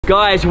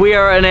Guys, we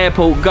are at an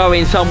airport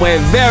going somewhere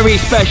very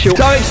special.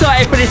 So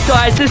excited for this,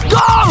 guys. Let's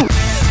go!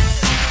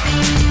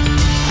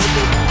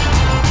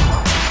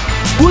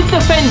 Would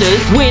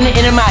defenders win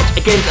in a match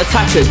against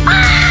attackers? Oh,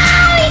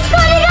 he's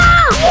got it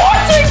up!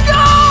 What a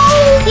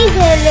goal! He's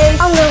gonna lose.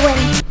 I'm gonna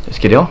win. Let's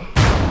get it on.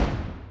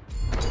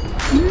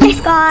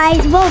 Yes,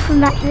 guys, welcome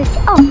back to this.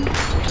 Oh.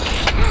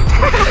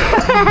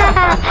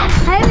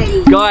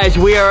 Guys,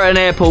 we are at an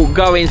airport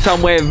going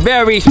somewhere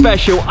very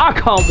special. I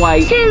can't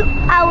wait. 2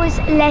 hours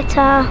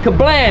later.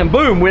 Kablam!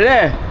 Boom! We're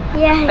there.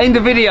 Yeah. End the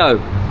video.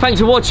 Thanks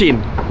for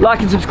watching.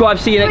 Like and subscribe.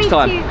 See you next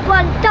time. 3, 2,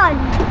 1, done.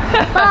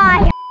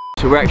 Bye.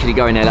 So we're actually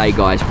going to LA,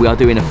 guys. We are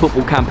doing a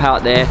football camp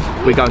out there.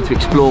 We're going to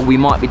explore. We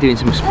might be doing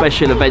some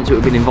special events that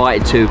we've been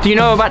invited to. Do you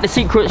know about the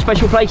secret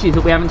special places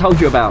that we haven't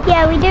told you about?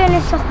 Yeah, we're doing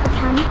a soccer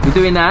camp. We're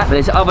doing that, but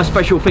there's other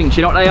special things.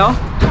 You know what they are?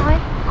 No.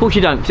 Of course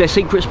you don't, because they're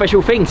secret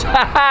special things.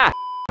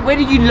 Where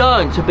did you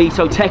learn to be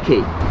so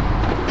techie?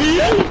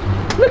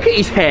 Look at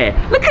his hair.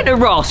 Look at the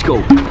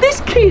rascal. This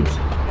kid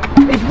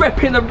is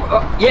repping the...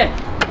 yeah,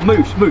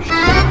 moose.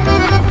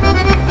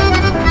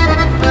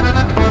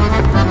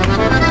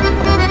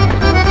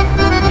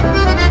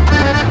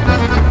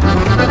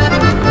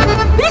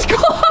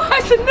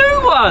 A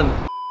new one.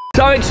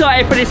 So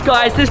excited for this,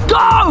 guys. Let's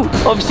go!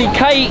 Obviously,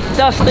 Kate,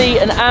 Dusty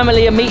and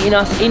Amelie are meeting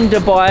us in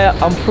Dubai.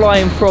 I'm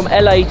flying from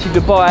LA to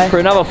Dubai for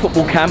another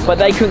football camp, but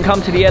they couldn't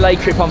come to the LA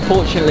trip,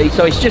 unfortunately,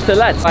 so it's just the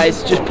lads.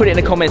 Guys, just put it in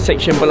the comment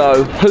section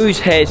below. Whose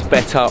hair's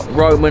better,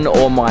 Roman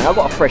or mine? I've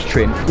got a fresh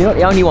trim. You're not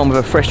the only one with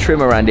a fresh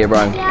trim around here,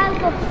 bro. Yeah,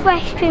 I've got a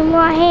fresh trim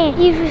right here.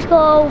 You've just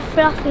got a old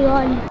fluffy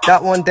one.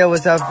 That one there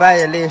was a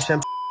violation.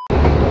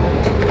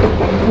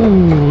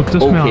 Ooh,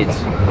 just All smell.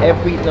 kids.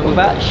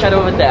 Without a shadow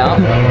of a doubt,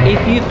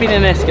 if you've been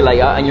in an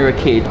escalator and you're a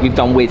kid, you've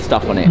done weird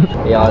stuff on it.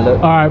 Yeah, look.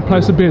 Alright,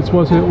 place the bits.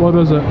 What is it?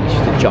 It's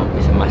just a jump.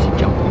 It's a massive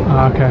jump.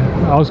 Okay.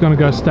 I was going to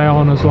go stay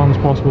on as long as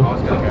possible. I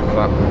was going to go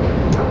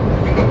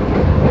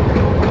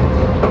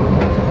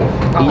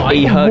fuck.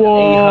 He heard.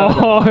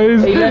 Whoa!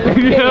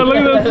 Yeah, look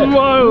at that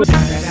smile.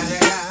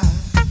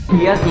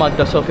 He has mugged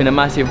us off in a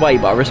massive way,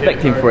 but I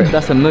respect him for it.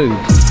 That's a move.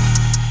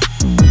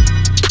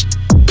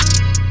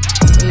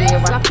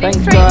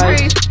 Thanks,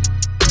 guys.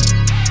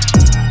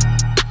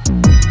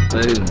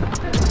 Boom.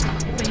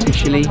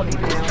 Officially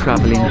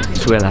travelling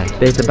to LA.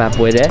 There's the bad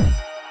boy there.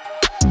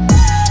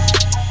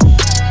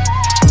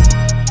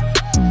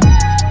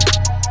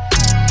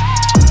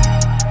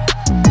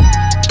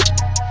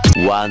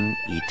 One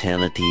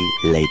eternity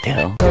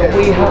later.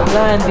 We have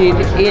landed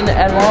in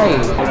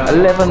LA.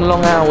 11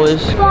 long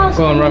hours.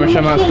 Go on, rubbish,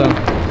 I'm out stuff.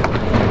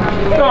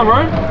 Go on,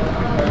 bro.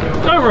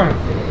 Go, bro.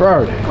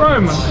 Bro,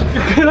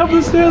 man, get up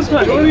the stairs,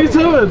 mate. What are you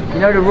doing? You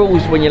know the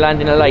rules when you land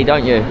in LA,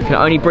 don't you? You can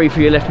only breathe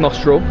through your left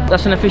nostril.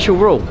 That's an official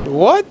rule.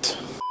 What?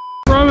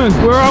 Roman,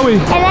 where are we?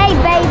 LA,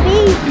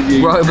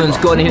 baby. Roman's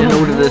gone in and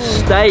ordered a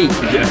steak.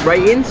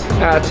 Ratings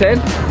out of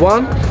 10?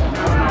 1,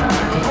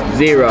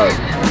 0.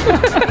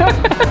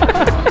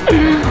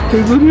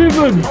 Isn't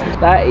even?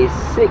 That is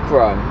sick,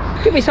 Rome.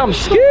 Give me some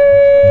skin.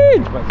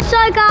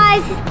 So,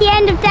 guys, it's the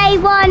end of day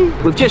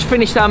 1. We've just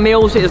finished our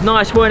meals. It was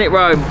nice, weren't it,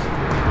 Rome?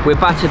 We're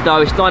battered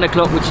though. It's 9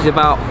 o'clock, which is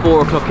about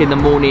 4 o'clock in the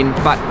morning,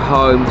 back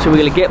home. So we're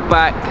gonna get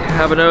back,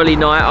 have an early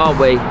night, aren't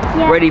we?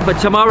 Yeah. Ready for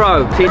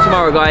tomorrow. See you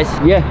tomorrow, guys.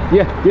 Yeah.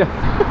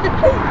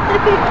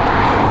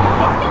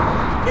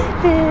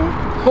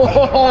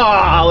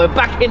 Oh, we're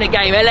back in the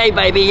game, LA,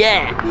 baby,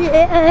 yeah.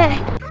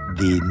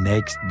 The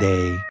next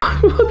day.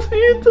 What are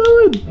you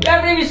doing? You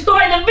haven't even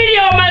started the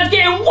video, man's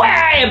getting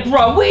wet,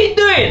 bro. What are you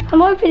doing?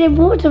 I'm opening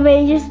water, but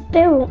it just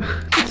spilled. What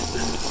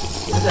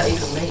does that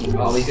even mean?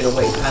 Oh, he's gonna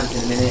wet his pants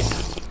in a minute.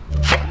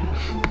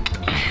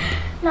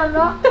 No, I'm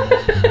not.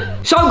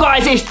 So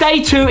guys, it's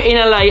day 2 in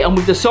LA and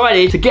we've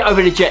decided to get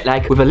over the jet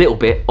lag with a little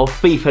bit of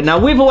FIFA. Now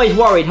we've always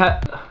worried how...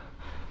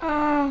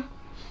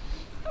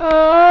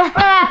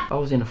 I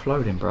was in a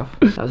flow then, bruv.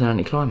 That was an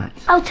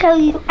anticlimax. I'll tell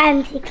you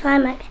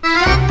anti-climax.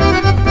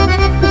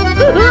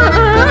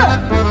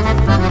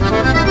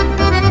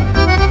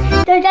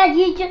 So Dad,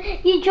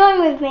 you join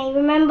with me,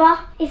 remember?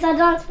 It's our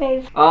dance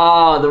move.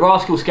 Ah, the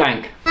rascal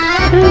skank.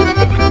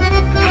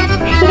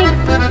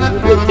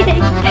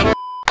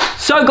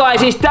 So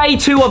guys, it's day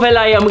 2 of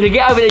LA and we're gonna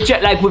get over the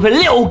jet lag with a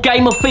little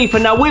game of FIFA.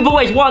 Now we've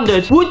always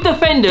wondered, would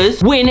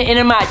defenders win in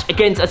a match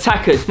against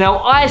attackers? Now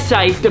I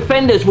say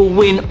defenders will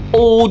win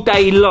all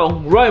day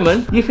long.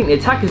 Roman, you think the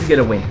attackers are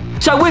gonna win?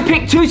 So we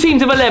picked 2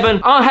 teams of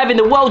 11. I'm having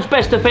the world's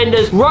best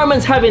defenders.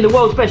 Roman's having the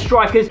world's best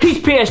strikers. He's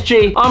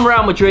PSG, I'm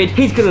Real Madrid.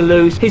 He's gonna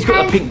lose. He's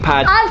got a pink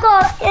pad. I've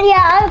got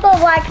a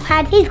white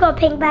pad. He's got a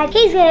pink pad.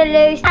 He's gonna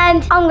lose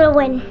and I'm gonna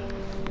win.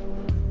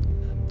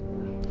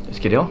 Let's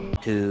get it on.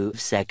 2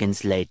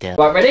 seconds later.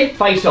 Right, ready?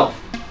 Face off.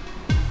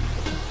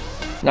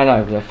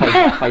 No,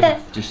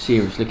 face just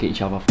serious, look at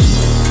each other.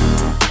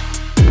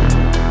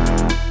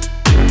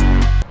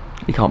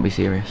 You can't be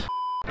serious.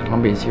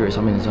 I'm being serious,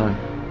 I'm in the zone.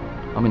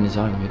 I'm in the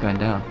zone, we're going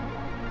down.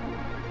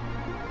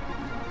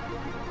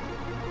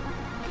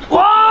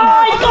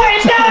 Whoa! He's got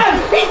him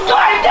down! He's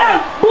got him down!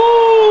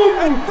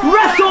 Boom!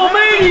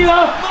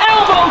 WrestleMania!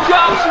 Elbow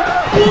drops!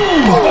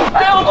 Boom!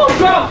 Elbow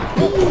drop.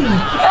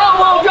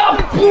 Elbow drop.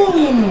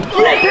 Boom.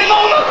 Flip him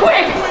over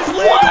quick.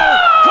 Whoa!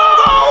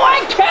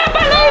 I can't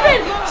believe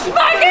it.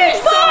 Smack his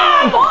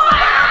mom.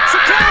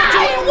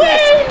 He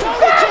wins.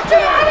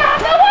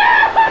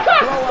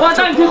 Well,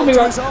 don't kill me,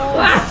 right?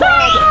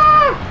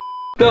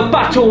 The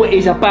battle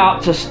is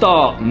about to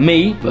start.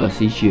 Me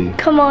versus you.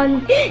 Come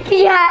on.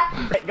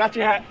 Yeah. Got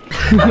your hat.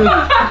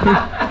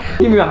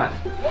 Give me your hat.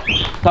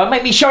 Don't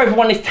make me show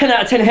everyone this 10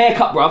 out of 10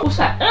 haircut, bruv. What's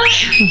that?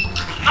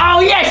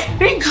 Oh yes!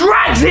 He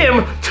drags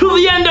him to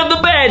the end of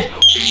the bed.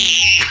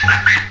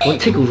 When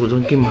it tickles,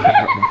 don't give me my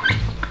hat right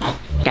now.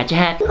 Got your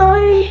hat?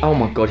 No. Oh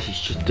my god, he's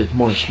just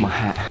demolished my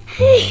hat.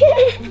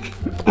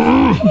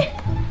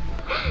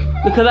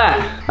 Look at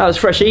that. That was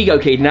fresh Ego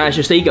Kid, now it's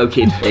just Ego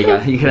Kid. There you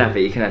go, you can have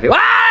it, you can have it.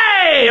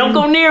 Hey! Don't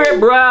go near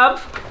it, bruv.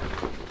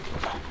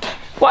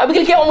 What, are we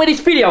gonna get on with this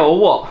video or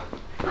what?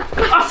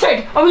 I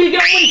said, are we gonna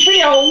get on with this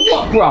video or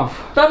what,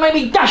 bruv? Don't make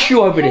me dash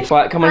you over this.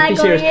 Right, come on, let's be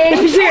serious.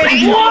 Let's be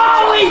serious.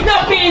 Whoa, he's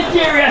not being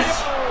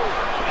serious.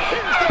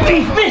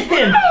 He's missed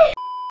him.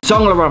 So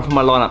I'm gonna run for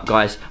my lineup,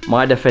 guys.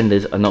 My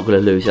defenders are not gonna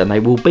lose and they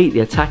will beat the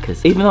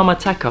attackers. Even though I'm an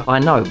attacker, I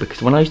know,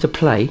 because when I used to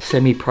play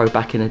semi-pro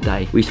back in the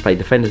day, we used to play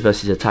defenders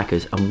versus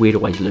attackers and we'd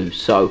always lose.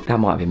 So that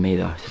might have been me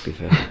though, to be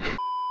fair.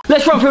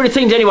 Let's run through the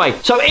teams anyway.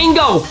 So in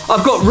goal,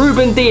 I've got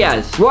Ruben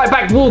Diaz. Right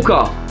back,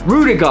 Walker,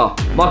 Rudiger,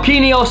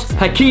 Marquinhos,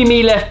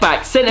 Hakimi left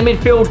back. Centre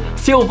midfield,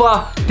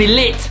 Silva, De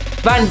Ligt,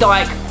 Van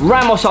Dijk,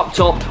 Ramos up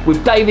top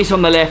with Davis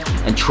on the left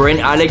and Trent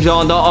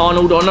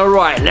Alexander-Arnold on the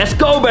right. Let's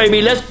go,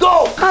 baby, let's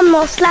go. I'm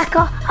not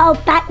slacker. I'll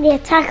back the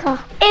attacker.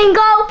 In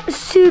goal,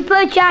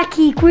 Super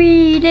Jackie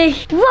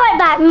Grealish. Right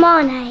back,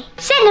 Mane.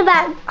 Centre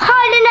back,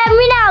 Haaland and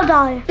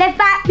Ronaldo. Left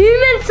back,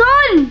 Human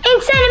Son.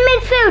 In centre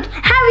midfield,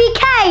 Harry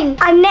Kane.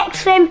 And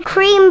next to him,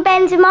 Karim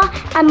Benzema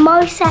and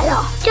Mo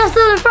Salah. Just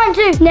on the front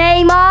two,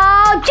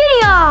 Neymar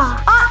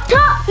Jr. Up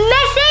top,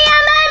 Messi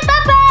and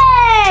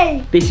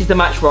Mbappe. This is the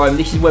match, Rome.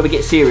 This is where we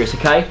get serious,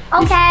 okay?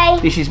 Okay.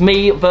 This is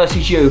me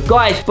versus you.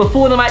 Guys,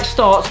 before the match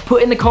starts,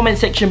 put in the comment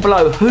section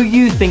below who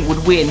you think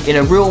would win in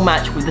a real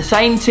match with the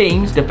same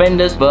teams,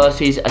 defenders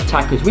versus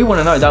attackers. We want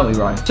to know, don't we,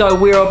 Rome? So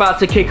we're about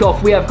to kick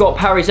off. We have got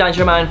Paris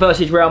Saint-Germain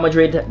versus Real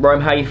Madrid.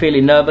 Rome, how you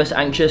feeling? Nervous?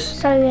 Anxious?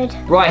 So good.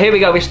 Right, here we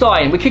go. We're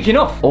starting. We're kicking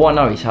off. All I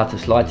know is how to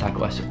slide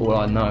tackle. That's all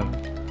I know.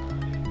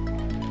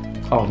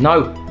 Oh,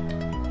 no.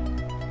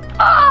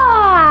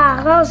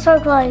 Ah, that was so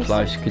close.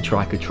 Close. Good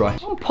try, good try.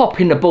 I'm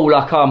popping the ball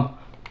like I'm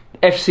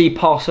FC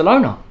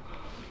Barcelona.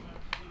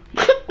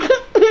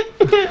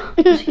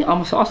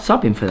 I'm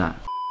subbing for that.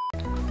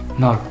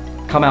 No.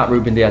 Come out,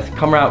 Ruben Diaz.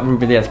 Come out,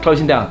 Ruben Diaz. Close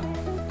him down.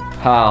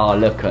 Oh,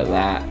 look at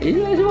that.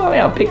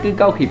 I'll pick good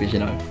goalkeepers, you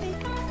know.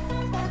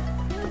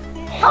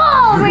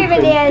 Oh,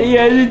 Ruben Diaz.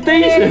 Yeah, he's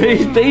decent.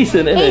 He's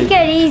decent, isn't he? He's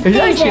good, he's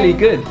decent. Actually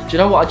good. Do you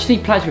know what? I just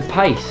need players with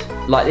pace.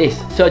 Like this.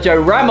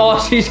 Sergio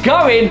Ramos is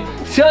going.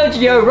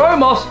 Sergio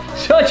Ramos.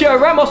 Sergio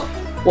Ramos.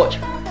 Watch.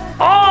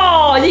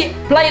 Oh, lay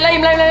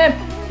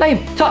him.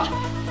 Touch.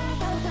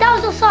 That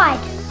was offside.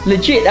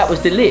 Legit, that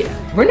was De Ligt.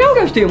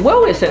 Ronaldo's doing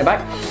well with centre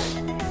back.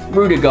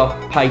 Rudiger,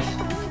 pace.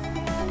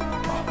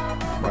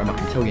 Oh, Rome, I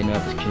can tell you're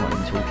nervous because you're not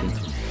even talking.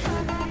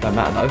 Don't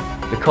matter though,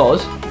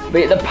 because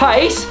the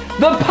pace,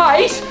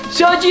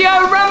 Sergio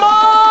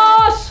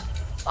Ramos!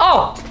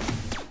 Oh!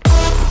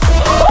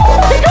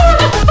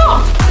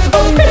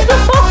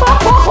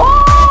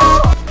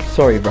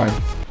 Sorry, Rome.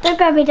 Don't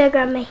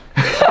grab me.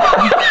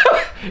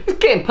 It's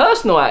getting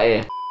personal out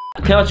here.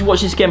 Can I just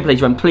watch this again,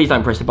 please, Rome? Please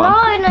don't press the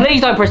button. No.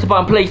 Please don't press the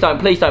button. Please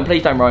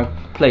don't, Rome.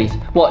 Please.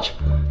 Watch.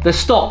 The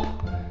stop.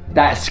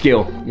 That's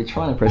skill. You're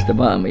trying to press the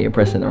button, but you're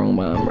pressing the wrong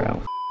button,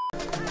 bro.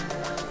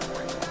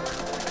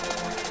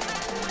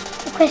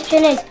 The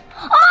question is...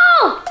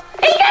 Oh!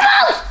 He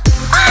goes!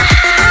 Oh!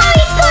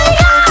 He's going to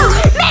go!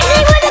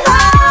 Messi with the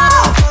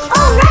ball!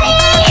 Already!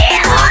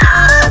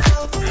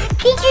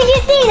 Did you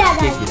just see that,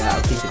 then? Kick it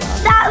out.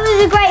 That was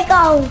a great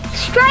goal.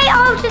 Straight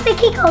after the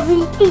kickoff,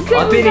 he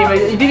couldn't...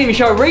 He didn't even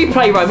show a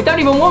replay, Rome. We don't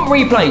even want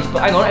replays.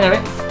 But hang on a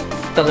minute.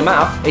 Doesn't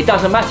matter. It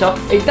doesn't matter.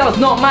 It does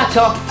not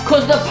matter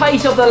because the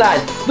pace of the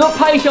lad.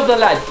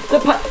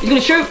 He's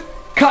going to shoot.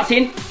 Cuts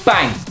in.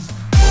 Bang.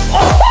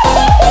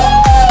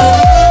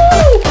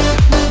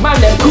 Man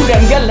them, cool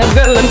them, get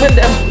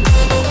them.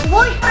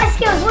 Watch my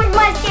skills.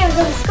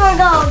 I'll score a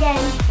goal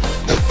again.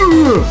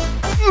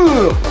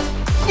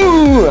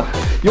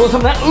 You want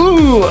some of that?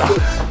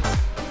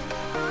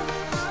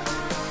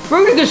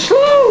 Rudiger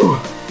slow.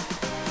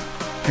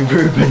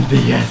 Ruben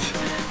Diaz.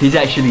 He's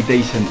actually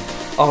decent.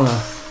 Oh no.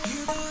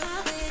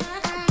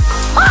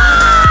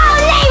 Oh,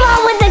 Neymar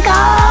with the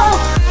goal.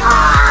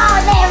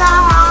 Oh, Neymar.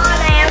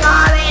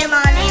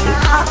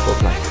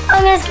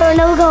 I'm going to score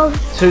another goal.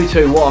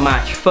 2-2, what a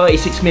match.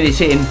 36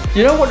 minutes in.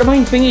 You know what the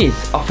main thing is?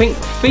 I think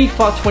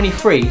FIFA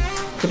 23,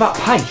 it's about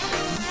pace.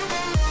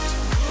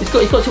 It's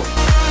got to...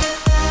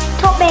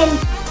 Top end.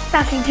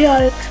 That's a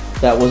joke.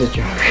 That was a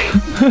joke.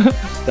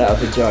 That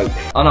was a joke.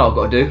 I know what I've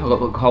got to do. I've got to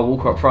put Kyle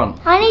Walker up front.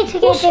 I need to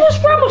get What's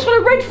Ramos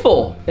on a red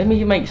for? Let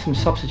me make some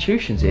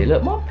substitutions here.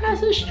 Look, my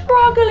players are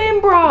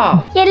struggling,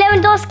 bruh. Yeah,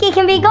 Lewandowski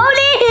can be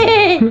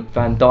goalie.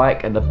 Van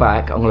Dijk at the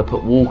back. I'm going to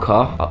put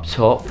Walker up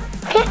top.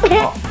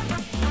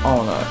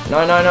 Oh no.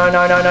 No.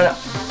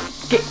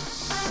 Get.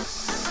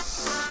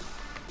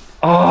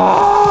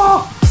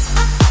 Oh!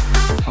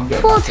 I'm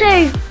getting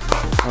 4-2.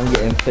 I'm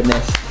getting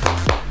finessed.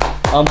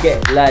 I'm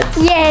getting, lads.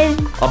 Yes.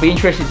 I'll be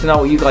interested to know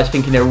what you guys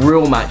think in a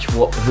real match,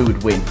 who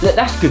would win. Look,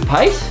 that's good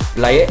pace.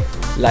 Lay it.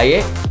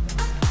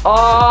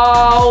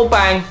 Oh,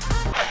 bang.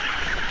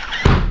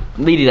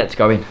 Needed that to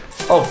go in.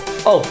 Oh,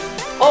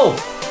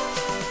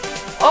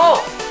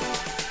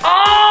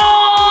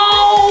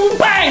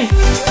 bang.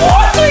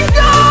 What a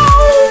goal,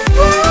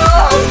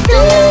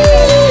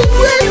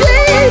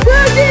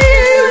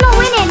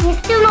 We're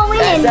still not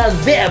winning. That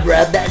sounds bitter,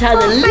 bruh. That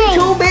sounds a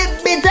little bit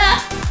bitter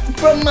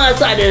from my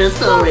side of the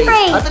story.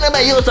 I don't know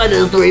about your side of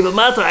the story, but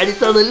my side it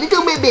sounds a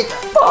little bit bitter.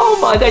 Oh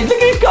my days,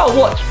 look at this goal,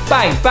 watch.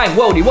 Bang,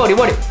 Worldy,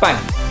 bang.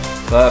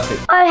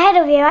 Perfect. I'm ahead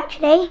of you,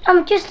 actually.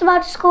 I'm just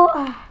about to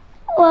score.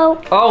 Well.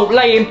 Oh,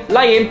 lay him.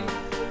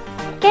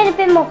 Get a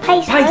bit more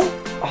pace, though.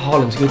 Oh,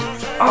 Haaland's good.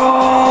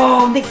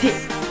 Oh, nicked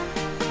it.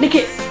 Nick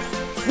it.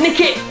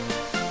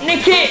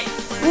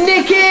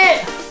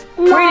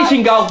 No. Grealish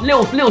in goal,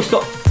 little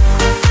stop.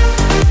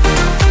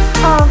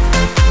 Oh,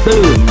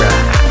 Boom,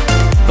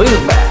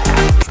 boom.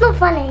 it's not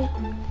funny.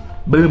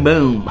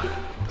 Boom.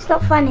 It's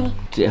not funny.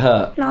 Does it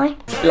hurt? No.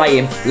 Lay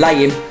him.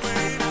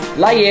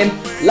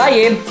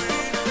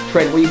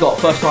 Trent, what you got?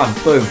 First time,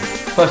 boom.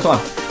 First time.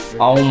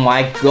 Oh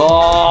my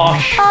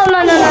gosh. Oh,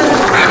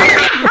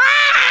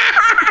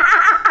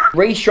 no.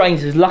 Reed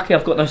Strains is lucky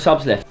I've got no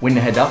subs left. Win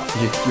the header.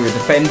 You're a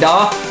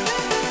defender.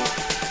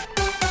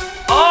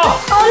 Oh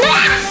no.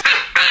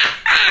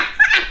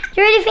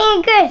 Do you really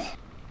think you're good?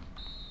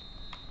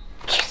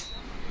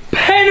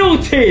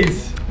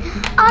 penalties!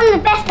 I'm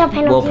the best at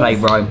penalties. Well played,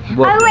 Rome.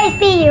 I always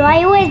beat you.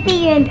 I always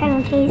beat you in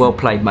penalties. Well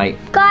played, mate.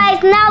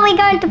 Guys, now we're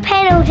going to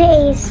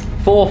penalties.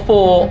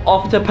 4-4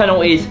 off to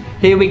penalties.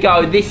 Here we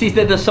go. This is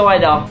the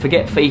decider.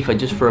 Forget FIFA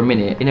just for a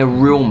minute. In a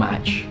real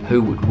match,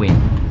 who would win?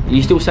 Are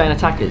you still saying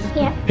attackers?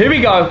 Yeah. Here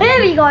we go.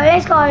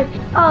 Let's go.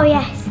 Oh,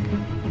 yes.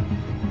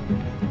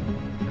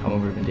 Come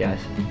on, Ruben Diaz.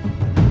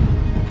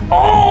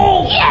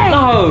 Oh! Yeah.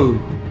 No!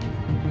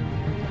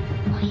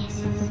 Oh,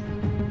 yes.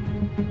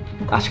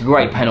 That's a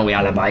great penalty,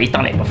 Alaba. He's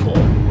done it before.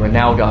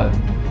 Ronaldo.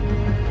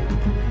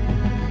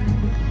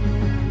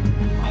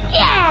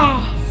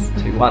 Yes!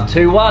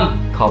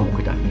 2-1. Kyle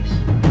Walker don't miss.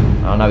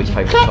 I know his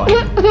favourite side.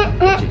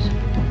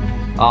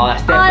 Oh,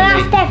 that's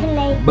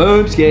definitely.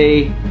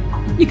 Boomski.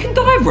 You can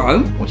dive,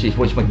 Rome. Watch this.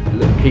 Watch my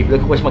keeper.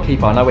 Look, watch my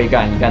keeper. I know where you're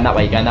going. You're going that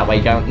way. You're going that way.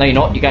 You're going. No, you're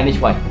not. You're going this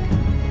way.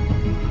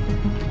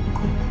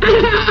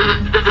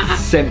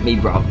 Sent me,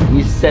 bruv.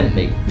 You sent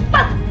me.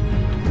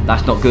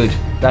 That's not good.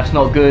 That's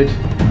not good.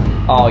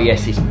 Oh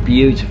yes, it's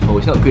beautiful.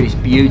 It's not good. It's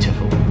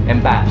beautiful.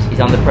 Mbappé, he's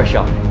under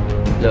pressure.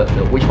 Look.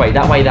 Which way?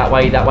 That way.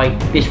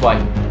 This way.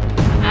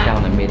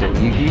 Down the middle.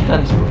 You've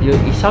done.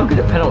 He's so good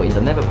at penalties.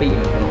 I've never beaten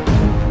him at penalties.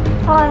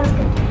 Oh, that's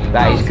good.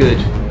 That is good.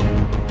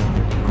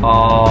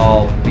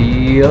 Oh,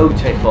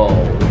 beautiful.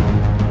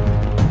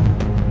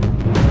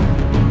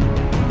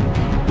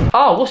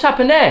 Oh, what's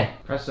happened there?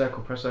 Press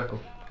circle.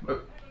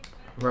 Oh,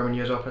 Roman,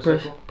 you as well,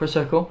 press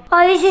circle.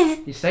 Oh, this is...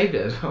 You saved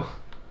it as well.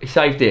 He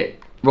saved it.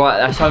 Right,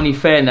 that's only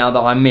fair now that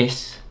I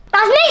miss.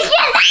 That's me!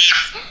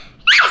 Yes!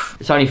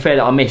 It's only fair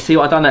that I miss. See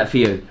what I've done that for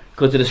you?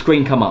 Because of the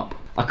screen come up.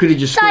 I could have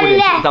just scored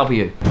it to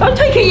W. Don't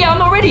take it yet, I'm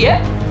not ready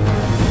yet.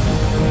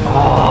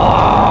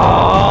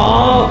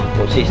 Oh!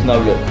 Watch this, no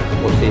look.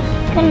 Watch this.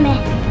 Come here.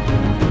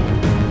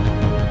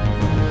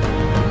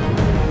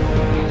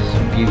 It's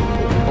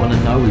beautiful. On a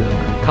no look.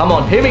 Come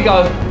on, here we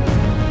go.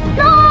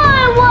 No!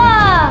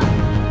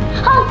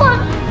 Oh, God.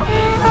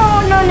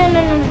 Oh, no.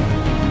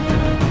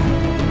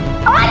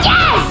 Oh,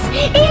 yes!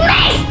 He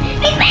missed!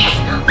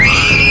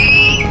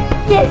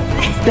 Yes.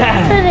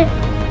 Damn.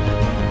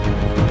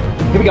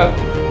 Here we go.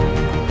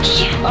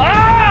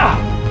 Ah!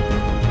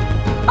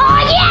 Oh,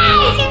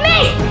 yes!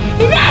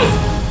 He missed!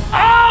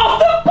 Off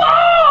the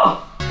bar!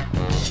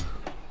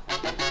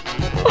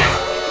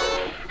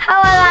 How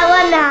will I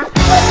win that?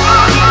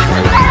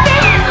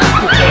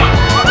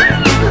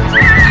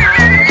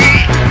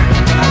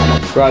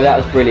 Bro, that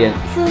was brilliant.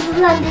 This is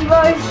London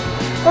Rose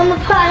on the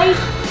play.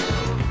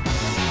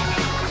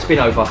 Spin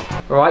over.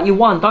 Alright, you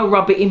won. Don't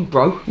rub it in,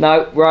 bro.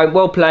 No, right,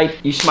 well played.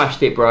 You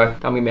smashed it, bro.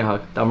 Don't give me a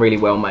hug. Done really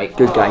well, mate.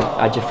 Good game.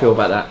 How'd you feel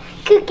about that?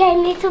 Good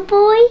game, little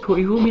boy. You call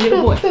me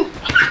little boy?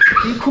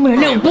 You call me a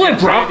little boy,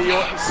 bro?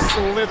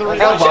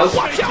 Elbow.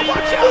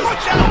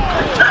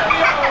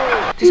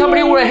 Did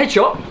somebody order a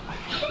headshot?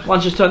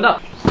 One's just turned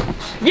up.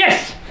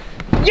 Yes!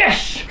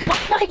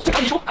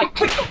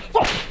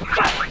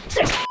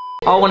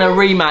 I want a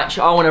rematch.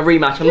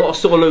 I'm not a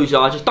sore loser.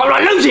 I just don't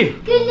like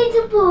losing. Good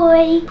little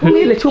boy. Call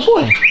me a little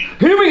boy.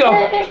 Here we go.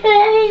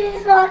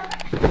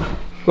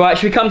 Right,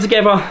 should we come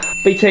together?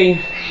 Be team.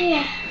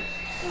 Yeah.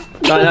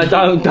 No,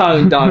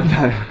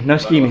 don't. No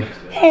scheming.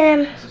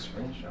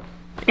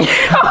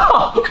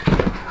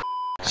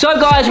 So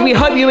guys, we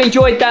hope you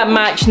enjoyed that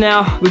match.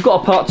 Now, we've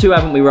got a part 2,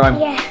 haven't we, Rome?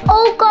 Yeah.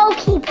 All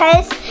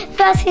goalkeepers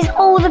versus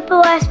all the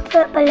worst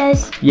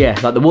footballers. Yeah,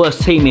 like the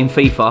worst team in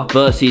FIFA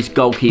versus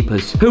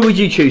goalkeepers. Who would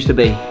you choose to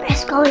be?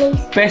 Best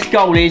goalies. Best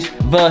goalies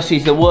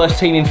versus the worst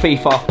team in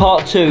FIFA.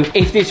 Part 2.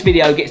 If this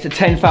video gets to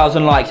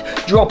 10,000 likes,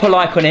 drop a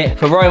like on it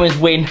for Roman's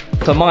win,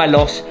 for my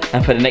loss,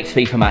 and for the next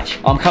FIFA match.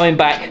 I'm coming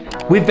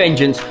back with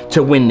vengeance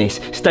to win this.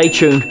 Stay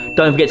tuned.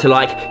 Don't forget to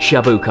like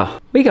Shabuka. Where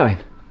are you going?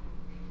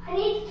 I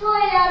need the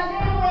toilet. I'm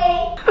going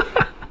away.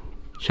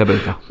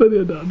 Shabuka.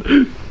 Video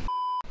done.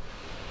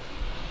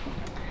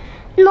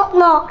 Knock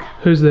knock.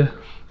 Who's there?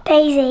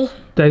 Daisy.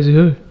 Daisy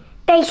who?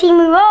 They see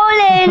me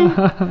rolling.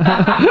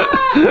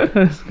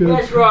 That's good.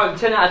 Yes, Rome.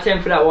 10 out of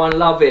 10 for that one.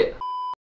 Love it.